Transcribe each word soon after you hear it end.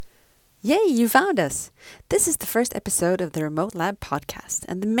Yay, you found us! This is the first episode of the Remote Lab podcast,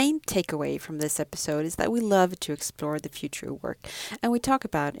 and the main takeaway from this episode is that we love to explore the future of work, and we talk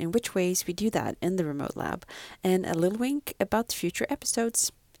about in which ways we do that in the Remote Lab, and a little wink about the future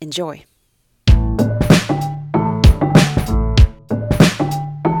episodes. Enjoy!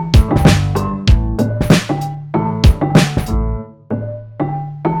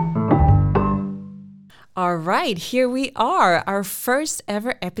 All right, here we are, our first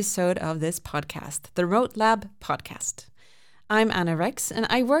ever episode of this podcast, the Remote Lab podcast. I'm Anna Rex, and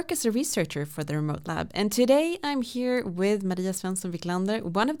I work as a researcher for the Remote Lab. And today I'm here with Maria Svensson Wiklander,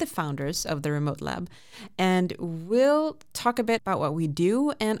 one of the founders of the Remote Lab. And we'll talk a bit about what we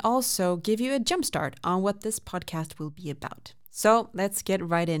do and also give you a jumpstart on what this podcast will be about. So let's get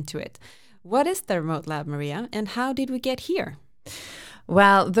right into it. What is the Remote Lab, Maria, and how did we get here?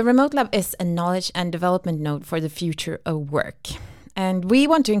 Well, the Remote Lab is a knowledge and development node for the future of work. And we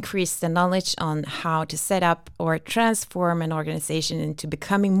want to increase the knowledge on how to set up or transform an organization into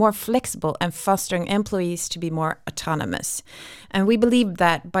becoming more flexible and fostering employees to be more autonomous. And we believe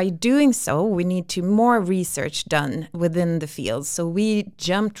that by doing so, we need to more research done within the field. So we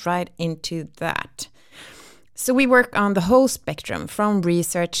jumped right into that. So we work on the whole spectrum from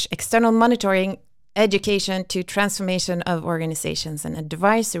research, external monitoring, education to transformation of organizations and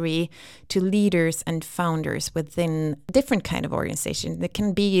advisory to leaders and founders within different kind of organizations. They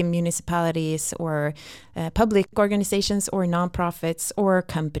can be municipalities or public organizations or nonprofits or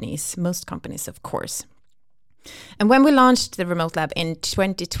companies, most companies, of course. And when we launched the Remote Lab in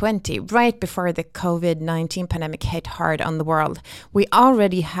 2020, right before the COVID-19 pandemic hit hard on the world, we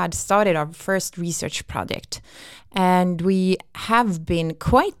already had started our first research project. And we have been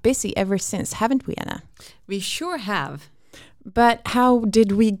quite busy ever since, haven't we, Anna? We sure have. But how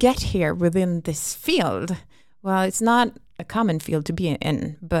did we get here within this field? Well, it's not a common field to be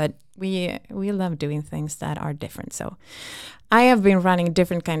in, but we love doing things that are different. So I have been running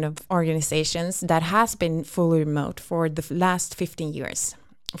different kind of organizations that has been fully remote for the last 15 years.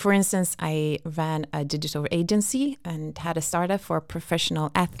 For instance, I ran a digital agency and had a startup for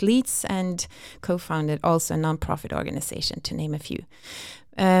professional athletes and co-founded also a nonprofit organization, to name a few.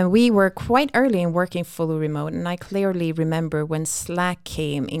 We were quite early in working fully remote, and I clearly remember when Slack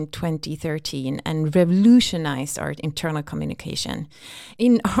came in 2013 and revolutionized our internal communication.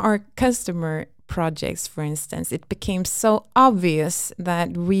 In our customer projects, for instance, it became so obvious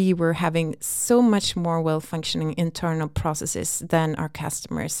that we were having so much more well-functioning internal processes than our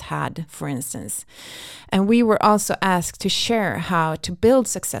customers had, for instance. And we were also asked to share how to build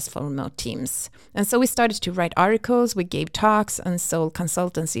successful remote teams. And so we started to write articles, we gave talks, and sold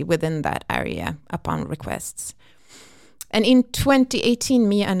consultancy within that area upon requests. And in 2018,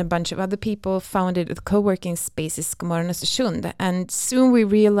 me and a bunch of other people founded the co-working spaces Godmorgon Östersund. And soon we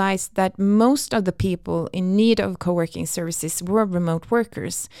realized that most of the people in need of co-working services were remote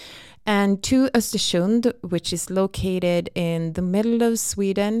workers. And to Östersund, which is located in the middle of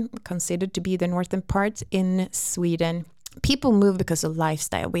Sweden, considered to be the northern part in Sweden, people move because of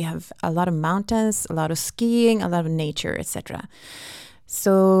lifestyle. We have a lot of mountains, a lot of skiing, a lot of nature, etc.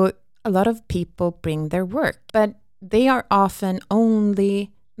 So a lot of people bring their work, but they are often the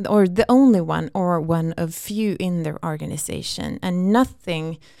only one or one of few in their organization, and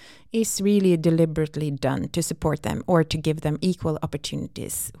nothing is really deliberately done to support them or to give them equal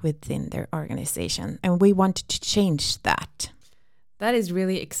opportunities within their organization. And we wanted to change that. That is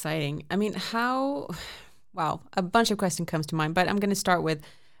really exciting. I mean, wow, a bunch of questions comes to mind, but I'm going to start with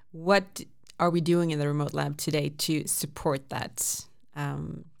what are we doing in the Remote Lab today to support that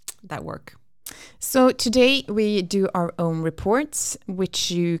work? So today we do our own reports,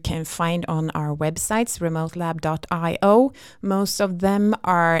 which you can find on our websites, remotelab.io. Most of them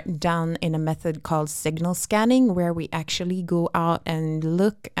are done in a method called signal scanning, where we actually go out and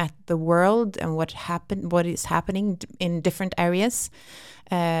look at the world and what is happening in different areas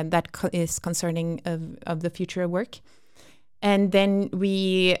that is concerning of the future of work. And then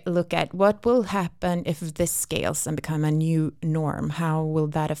we look at what will happen if this scales and become a new norm. How will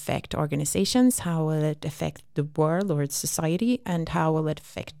that affect organizations? How will it affect the world or society? And how will it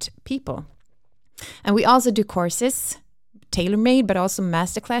affect people? And we also do courses, tailor-made, but also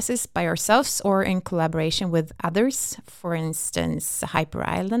masterclasses by ourselves or in collaboration with others. For instance, Hyper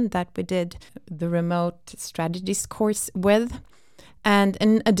Island that we did the remote strategies course with. And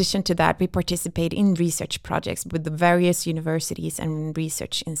in addition to that, we participate in research projects with the various universities and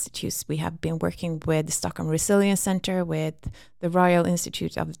research institutes. We have been working with the Stockholm Resilience Center, with the Royal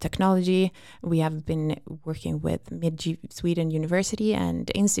Institute of Technology. We have been working with Mid-Sweden University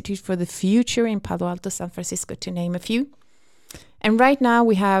and Institute for the Future in Palo Alto, San Francisco, to name a few. And right now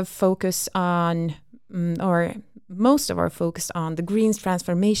we have focus on, or most of our focus on the green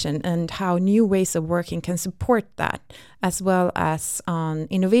transformation and how new ways of working can support that, as well as on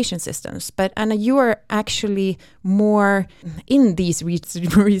innovation systems. But Anna, you are actually more in these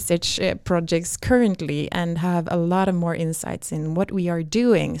research projects currently and have a lot of more insights in what we are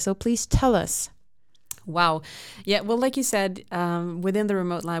doing. So please tell us. Wow. Yeah, well, like you said, within the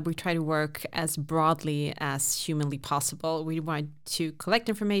remote lab, we try to work as broadly as humanly possible. We want to collect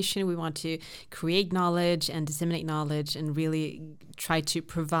information, we want to create knowledge and disseminate knowledge and really try to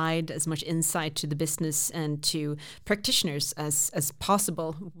provide as much insight to the business and to practitioners as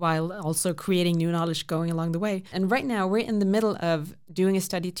possible, while also creating new knowledge going along the way. And right now, we're in the middle of doing a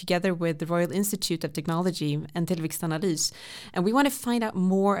study together with the Royal Institute of Technology and Tillväxtanalys. And we want to find out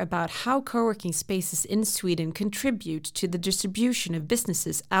more about how co-working spaces in Sweden contribute to the distribution of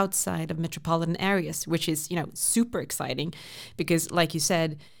businesses outside of metropolitan areas, which is, super exciting because, like you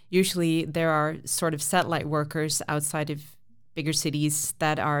said, usually there are sort of satellite workers outside of bigger cities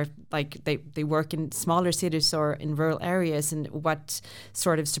that are like they work in smaller cities or in rural areas, and what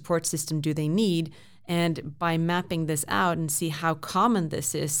sort of support system do they need? And by mapping this out and see how common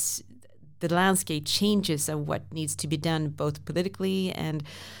this is, the landscape changes of what needs to be done, both politically and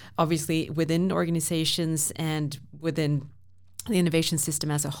obviously within organizations and within the innovation system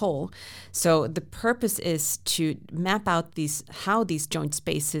as a whole. So the purpose is to map out how these joint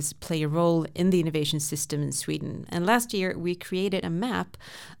spaces play a role in the innovation system in Sweden. And last year we created a map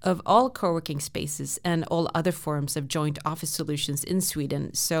of all co-working spaces and all other forms of joint office solutions in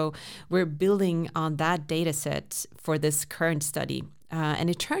Sweden. So we're building on that data set for this current study. And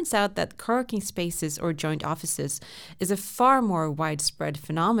it turns out that co-working spaces or joint offices is a far more widespread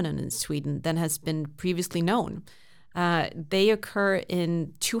phenomenon in Sweden than has been previously known. They occur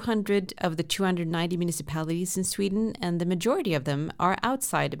in 200 of the 290 municipalities in Sweden, and the majority of them are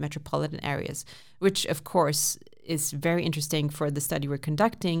outside metropolitan areas, which of course is very interesting for the study we're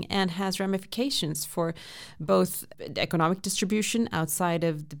conducting and has ramifications for both economic distribution outside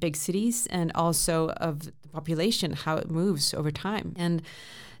of the big cities and also of the population, how it moves over time. And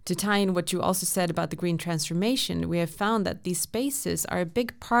to tie in what you also said about the green transformation, we have found that these spaces are a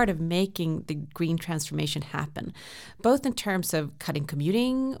big part of making the green transformation happen, both in terms of cutting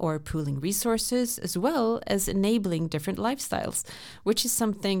commuting or pooling resources, as well as enabling different lifestyles, which is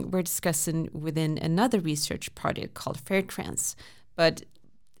something we're discussing within another research project called FairTrans. But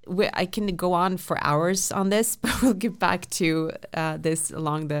I can go on for hours on this, but we'll get back to this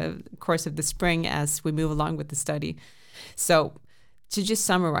along the course of the spring as we move along with the study. So, to just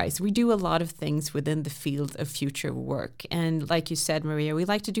summarize, we do a lot of things within the field of future work. And like you said, Maria, we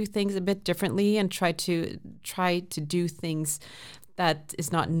like to do things a bit differently and try to do things that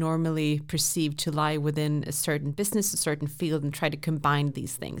is not normally perceived to lie within a certain business, a certain field, and try to combine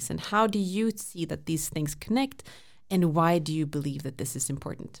these things. And how do you see that these things connect? And why do you believe that this is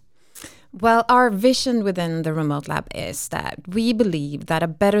important? Well, our vision within the Remote Lab is that we believe that a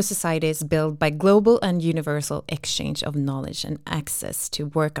better society is built by global and universal exchange of knowledge and access to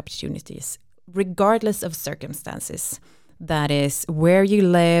work opportunities, regardless of circumstances. That is, where you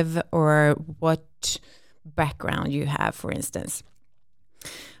live or what background you have, for instance.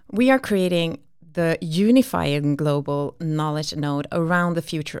 We are creating the unifying global knowledge node around the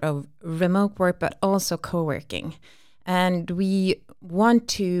future of remote work, but also co-working. And we want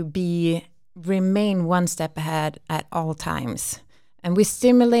to remain one step ahead at all times. And we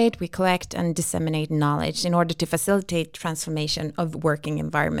stimulate, we collect and disseminate knowledge in order to facilitate transformation of working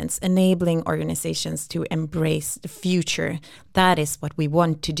environments, enabling organizations to embrace the future. That is what we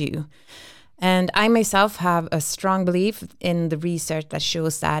want to do. And I myself have a strong belief in the research that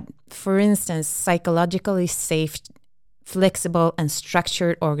shows that, for instance, psychologically safe, flexible and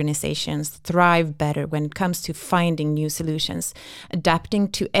structured organizations thrive better when it comes to finding new solutions, adapting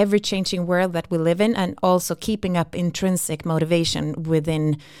to every changing world that we live in, and also keeping up intrinsic motivation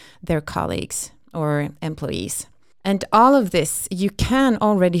within their colleagues or employees. And all of this you can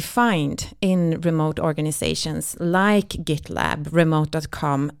already find in remote organizations like GitLab,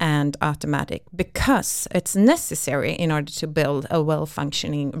 Remote.com, and Automattic, because it's necessary in order to build a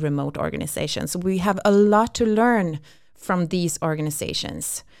well-functioning remote organization. So we have a lot to learn from these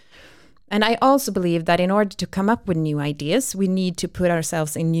organizations. And I also believe that in order to come up with new ideas, we need to put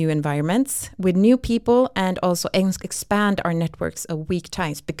ourselves in new environments with new people and also expand our networks of weak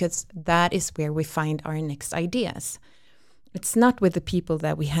ties, because that is where we find our next ideas. It's not with the people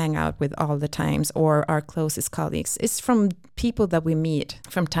that we hang out with all the times or our closest colleagues. It's from people that we meet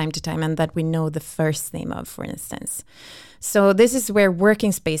from time to time and that we know the first name of, for instance. So this is where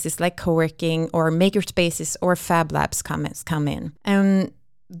working spaces like co-working or maker spaces or Fab Labs come in. And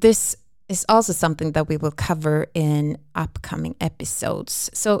this is also something that we will cover in upcoming episodes.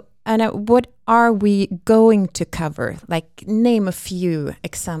 So Anna, what are we going to cover? Like, name a few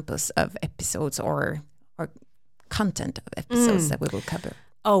examples of episodes or content of episodes that we will cover.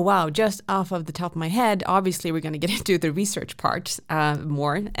 Oh, wow. Just off of the top of my head, obviously, we're going to get into the research part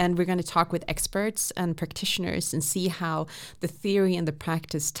more. And we're going to talk with experts and practitioners and see how the theory and the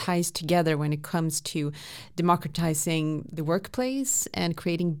practice ties together when it comes to democratizing the workplace and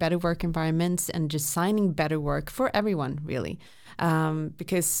creating better work environments and designing better work for everyone, really.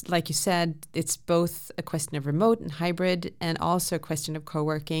 Because like you said, it's both a question of remote and hybrid and also a question of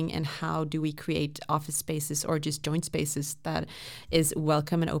co-working and how do we create office spaces or just joint spaces that is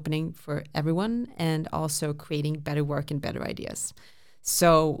welcome and opening for everyone and also creating better work and better ideas.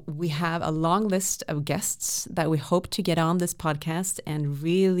 So we have a long list of guests that we hope to get on this podcast and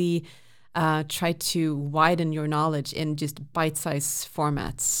really try to widen your knowledge in just bite-sized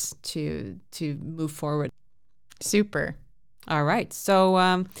formats to move forward. Super. All right. So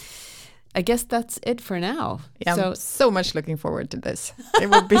I guess that's it for now. Yeah, I'm so much looking forward to this. It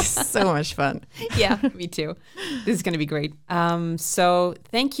will be so much fun. Yeah, me too. This is going to be great. So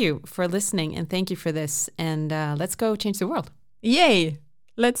thank you for listening and thank you for this. And let's go change the world. Yay.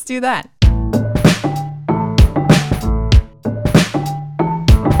 Let's do that.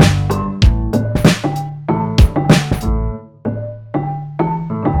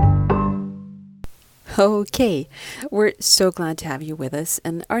 Okay, we're so glad to have you with us,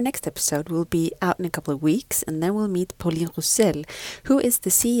 and our next episode will be out in a couple of weeks, and then we'll meet Pauline Roussel, who is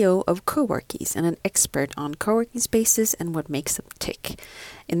the CEO of Coworkies and an expert on co-working spaces and what makes them tick.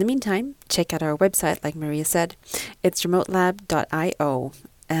 In the meantime, check out our website, like Maria said. It's remotelab.io,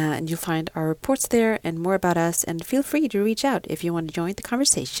 and you'll find our reports there and more about us, and feel free to reach out if you want to join the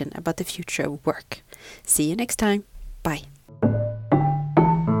conversation about the future of work. See you next time. Bye.